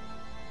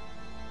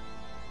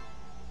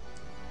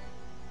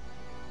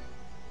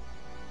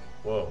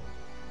 Whoa.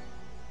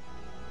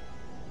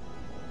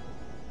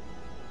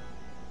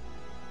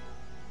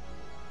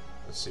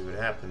 see what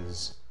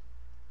happens.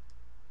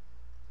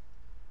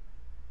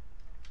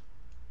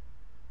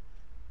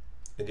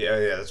 And yeah,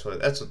 that's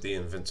what the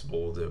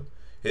Invincible will do.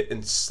 It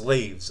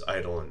enslaves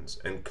Eidolons,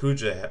 and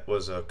Kuja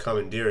was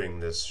commandeering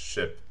this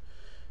ship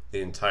the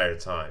entire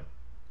time,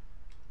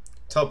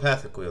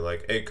 telepathically,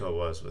 like Eiko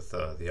was with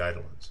the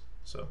Eidolons.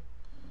 So,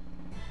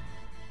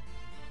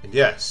 and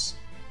yes,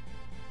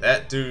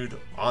 that dude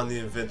on the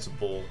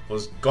Invincible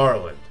was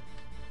Garland.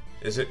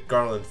 Is it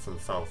Garland from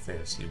Final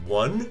Fantasy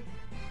 1?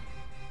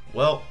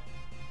 Well,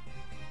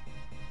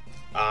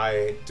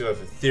 I do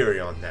have a theory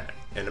on that,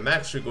 and I'm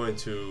actually going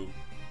to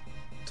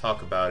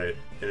talk about it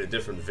in a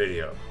different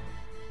video.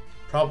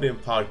 Probably in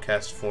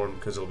podcast form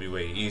because it'll be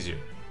way easier.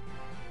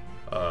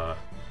 To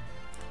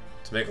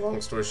make a long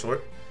story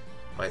short,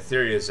 my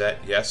theory is that,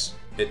 yes,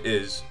 it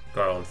is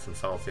Garland from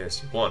Final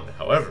Fantasy 1.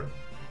 However,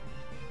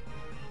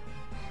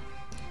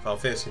 Final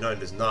Fantasy 9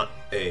 is not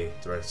a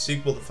direct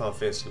sequel to Final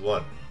Fantasy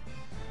 1.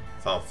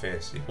 Final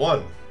Fantasy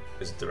 1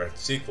 is a direct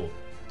sequel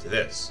to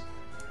this.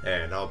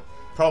 And I'll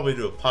probably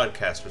do a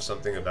podcast or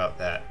something about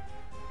that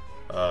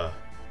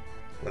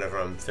whenever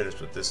I'm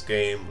finished with this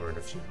game, or in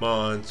a few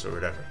months, or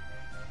whatever.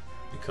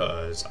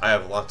 Because I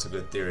have lots of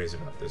good theories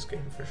about this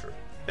game for sure.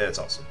 And it's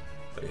awesome.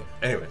 But yeah,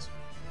 anyways.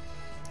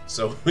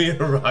 So we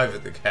arrive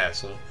at the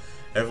castle.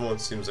 Everyone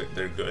seems like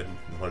they're good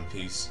in one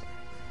piece.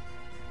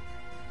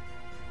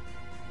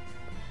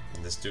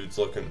 And this dude's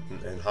looking,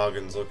 and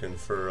Hagen's looking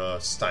for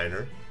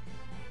Steiner.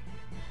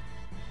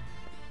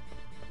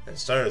 And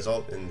Steiner's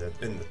all in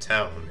the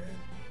town,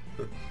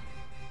 man.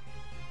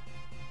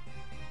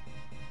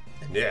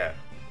 And yeah,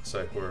 looks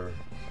like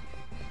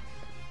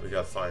we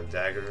gotta find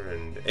Dagger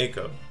and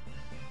Eiko.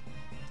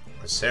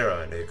 Or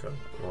Sarah and Eiko.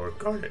 Or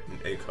Garnet and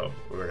Eiko,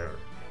 or whatever.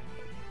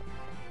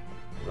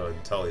 I'm going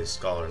to tell these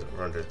scholars that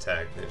we're under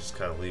attack, and they just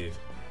kind of leave.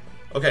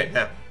 Okay,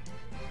 now,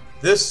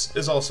 this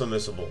is also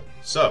missable.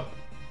 So,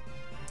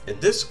 in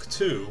Disc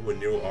 2,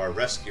 when you are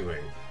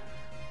rescuing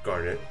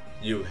Garnet,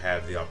 you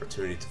have the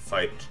opportunity to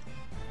fight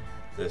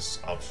this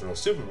optional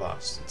super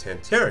boss, the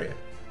Tantarian.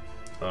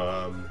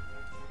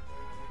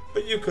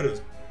 But you could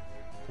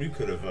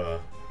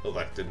have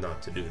elected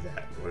not to do that.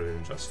 It would have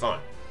been just fine.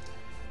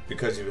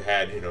 Because you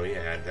had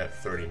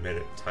that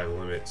 30-minute time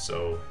limit,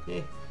 so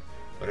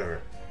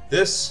whatever.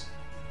 This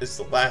is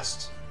the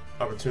last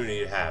opportunity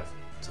you have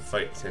to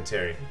fight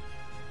Tantarian.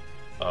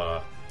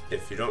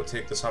 If you don't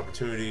take this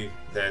opportunity,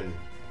 then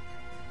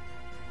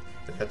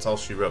that's all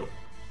she wrote.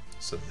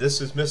 So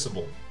this is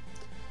missable.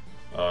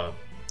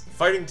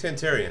 Fighting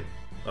Tantarian,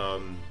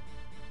 you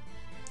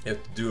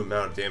have to do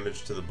amount of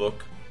damage to the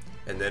book,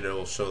 and then it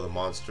will show the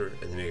monster,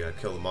 and then you gotta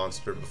kill the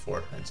monster before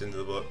it hides into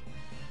the book,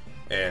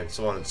 and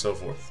so on and so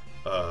forth.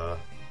 And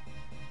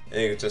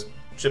you can just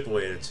chip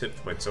away at its hit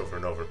points over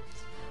and over.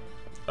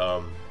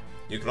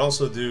 You can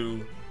also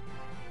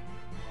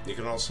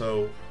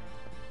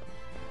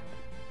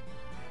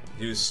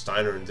use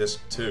Steiner in Disc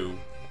 2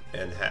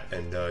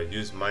 and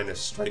use minus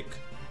strike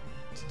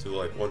to do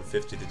like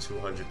 150 to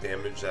 200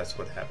 damage. That's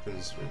what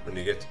happens when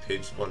you get to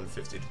page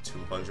 150 to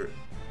 200.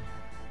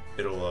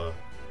 It'll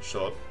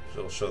show up.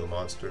 It'll show the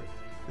monster.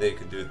 Then you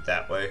can do it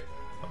that way.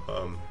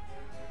 I'm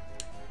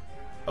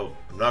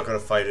not gonna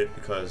fight it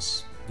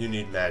because you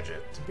need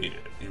magic to beat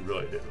it. You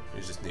really do.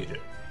 You just need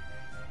it.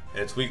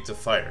 And it's weak to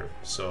fire,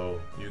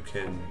 so you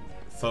can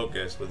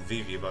focus with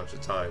Vivi a bunch of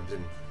times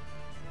and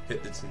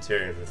hit the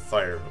Tantarian with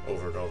fire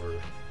over and over,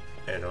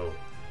 and it'll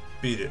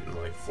beat it in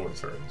like 4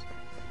 turns.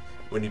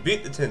 When you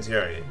beat the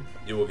Tantarian,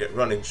 you will get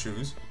running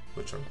shoes,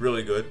 which are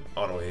really good.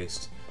 Auto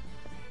haste.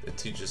 It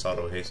teaches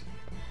auto haste.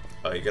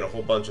 You get a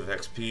whole bunch of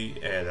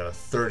XP and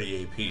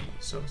 30 AP,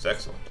 so it's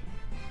excellent.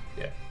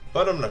 Yeah,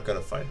 but I'm not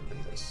gonna fight him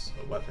in this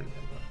weapon.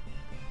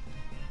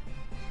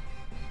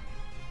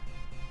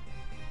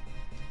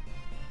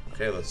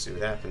 Okay, let's see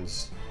what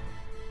happens.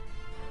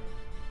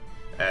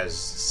 As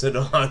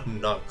Zidane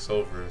knocks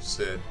over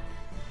Sid.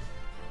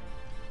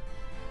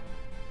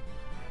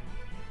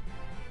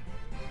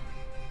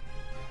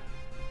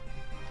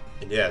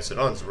 And yeah,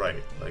 Zidane's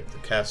right. Like, the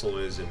castle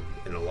is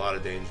in a lot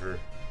of danger.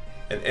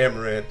 And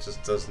Amaranth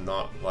just does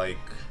not like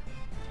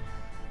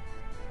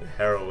the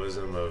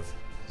heroism of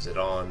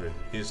Zidane. And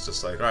he's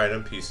just like, alright,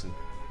 I'm peacing.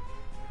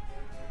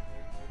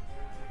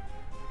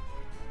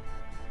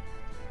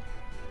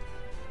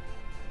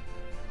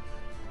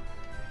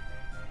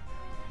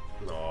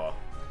 Aw.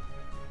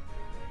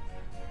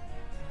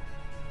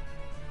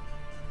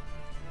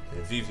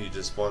 And Vivi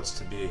just wants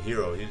to be a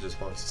hero. He just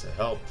wants to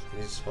help.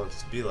 He just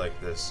wants to be like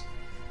this.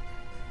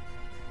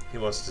 He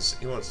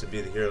wants to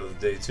be the hero of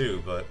the day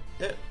too, but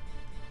yeah,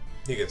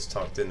 he gets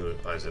talked into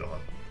it by Zidane.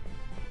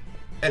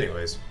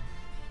 Anyways.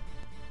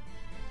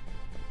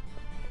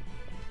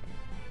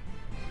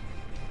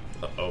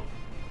 Uh-oh.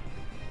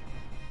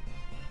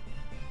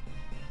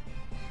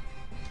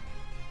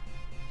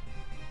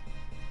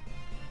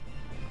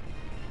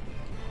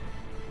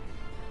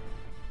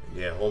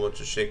 Yeah, a whole bunch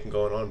of shaking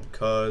going on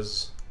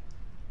because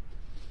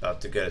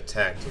about to get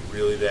attacked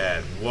really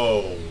bad.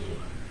 Whoa.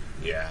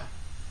 Yeah.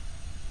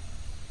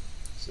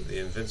 So the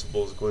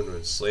Invincible is going to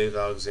enslave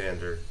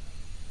Alexander.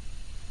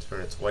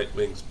 Turn its white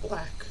wings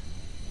black.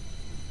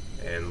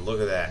 And look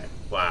at that.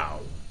 Wow.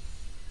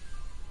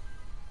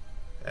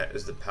 That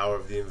is the power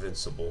of the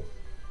invincible.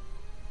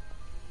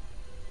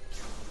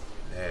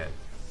 Man.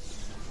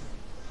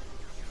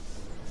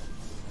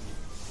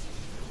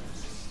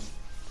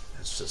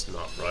 That's just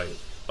not right.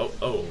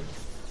 Oh.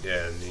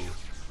 Yeah, and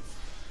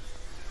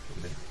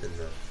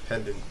the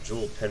pendant,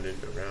 jewel pendant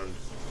around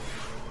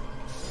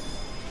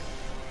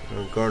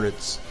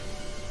Garnet's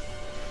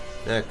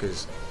neck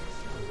is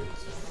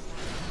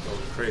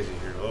going crazy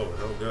here. Oh,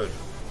 no good.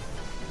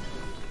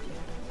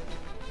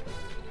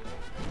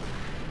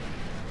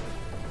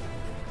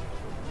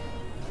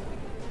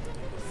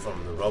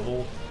 From the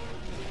rubble,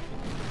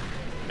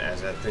 and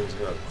as that thing's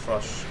gonna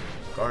crush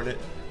Garnet,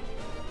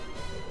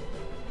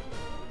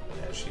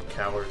 as she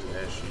cowers and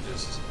as she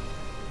just,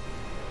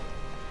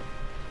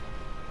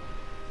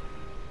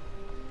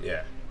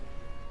 yeah,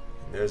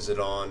 and there's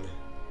Zidane.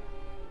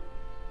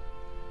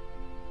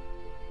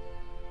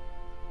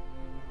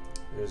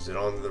 There's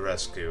Zidane to the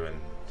rescue,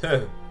 and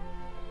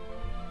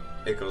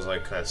Eiko's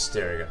like kind of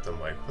staring at them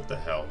like, what the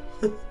hell?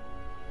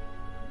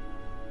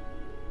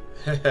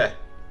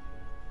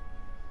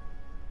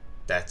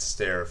 That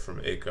stare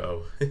from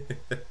Eiko.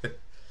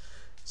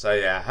 So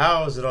yeah,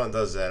 how Zidane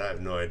does that, I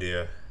have no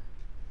idea.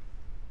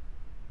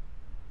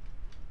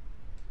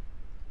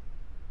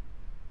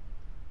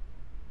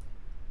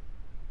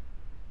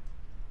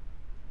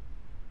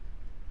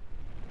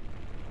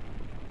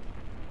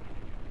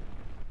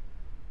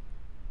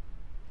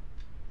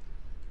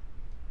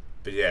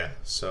 But yeah,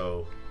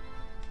 so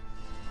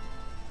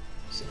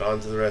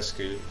Zidane to the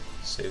rescue,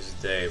 saves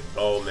the day,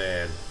 but oh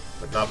man,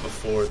 but not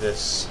before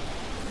this.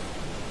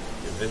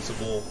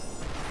 Invincible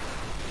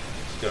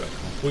is gonna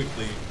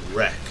completely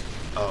wreck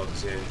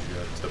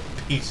Alexandria to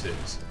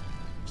pieces,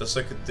 just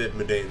like it did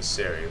Medane's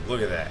Seri.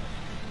 Look at that.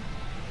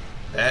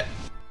 That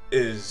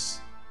is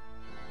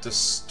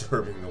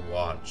disturbing to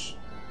watch.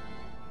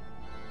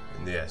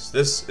 And yes,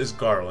 this is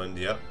Garland,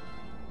 yep.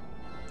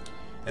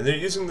 And they're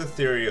using the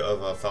theory of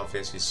Final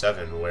Fantasy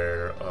VII,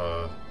 where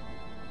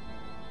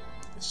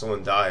if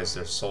someone dies,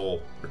 their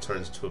soul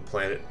returns to a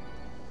planet.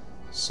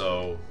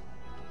 So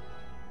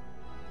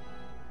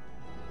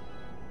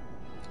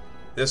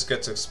this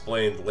gets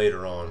explained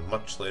later on,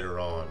 much later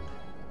on,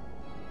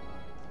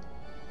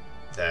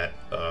 that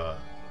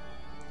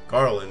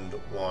Garland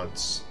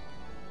wants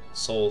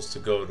souls to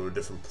go to a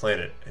different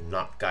planet and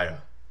not Gaia,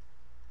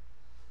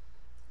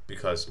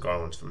 because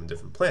Garland's from a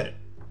different planet.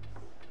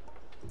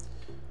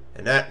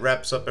 And that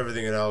wraps up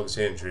everything in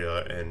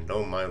Alexandria, and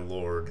oh my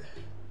lord.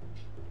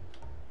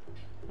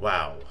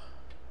 Wow.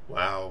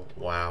 Wow,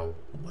 wow,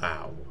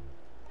 wow.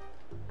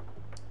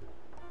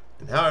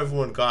 And how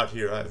everyone got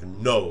here, I have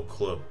no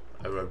clue.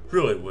 I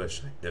really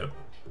wish I knew.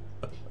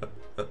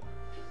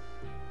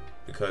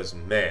 Because,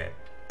 man,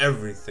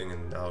 everything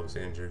in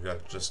Alexandria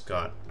just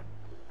got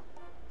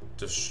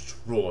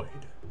destroyed.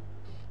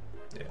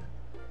 Yeah.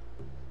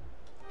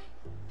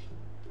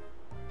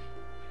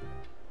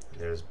 And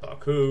there's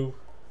Baku.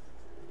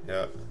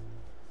 Yeah.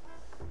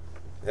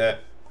 Yeah.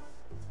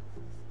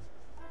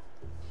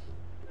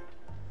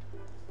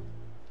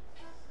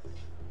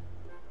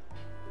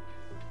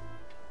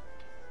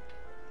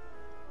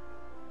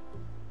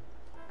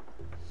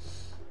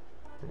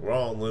 We're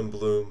all in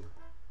Limblum,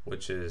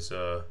 which is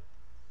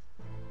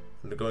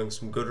undergoing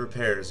some good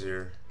repairs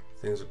here.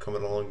 Things are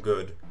coming along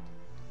good.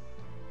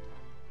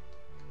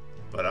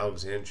 But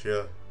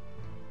Alexandria,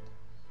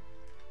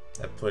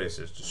 that place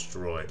is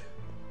destroyed.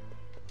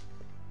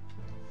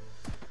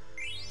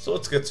 So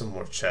let's get some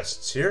more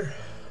chests here.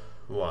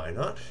 Why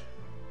not?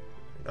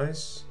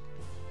 Nice.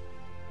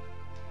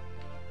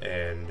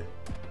 And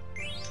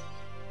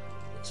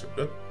looks so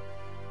good.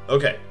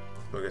 Okay,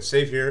 we're gonna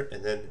save here,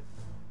 and then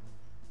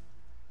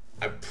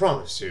I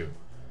promise you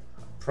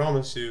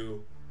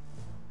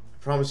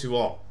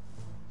all,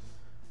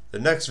 the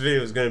next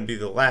video is gonna be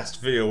the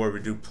last video where we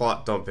do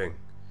plot dumping.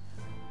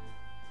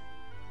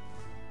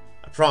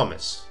 I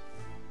promise.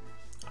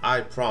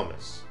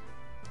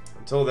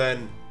 Until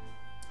then,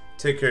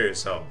 take care of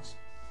yourselves.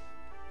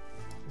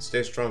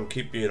 Stay strong,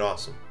 keep being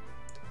awesome.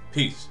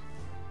 Peace.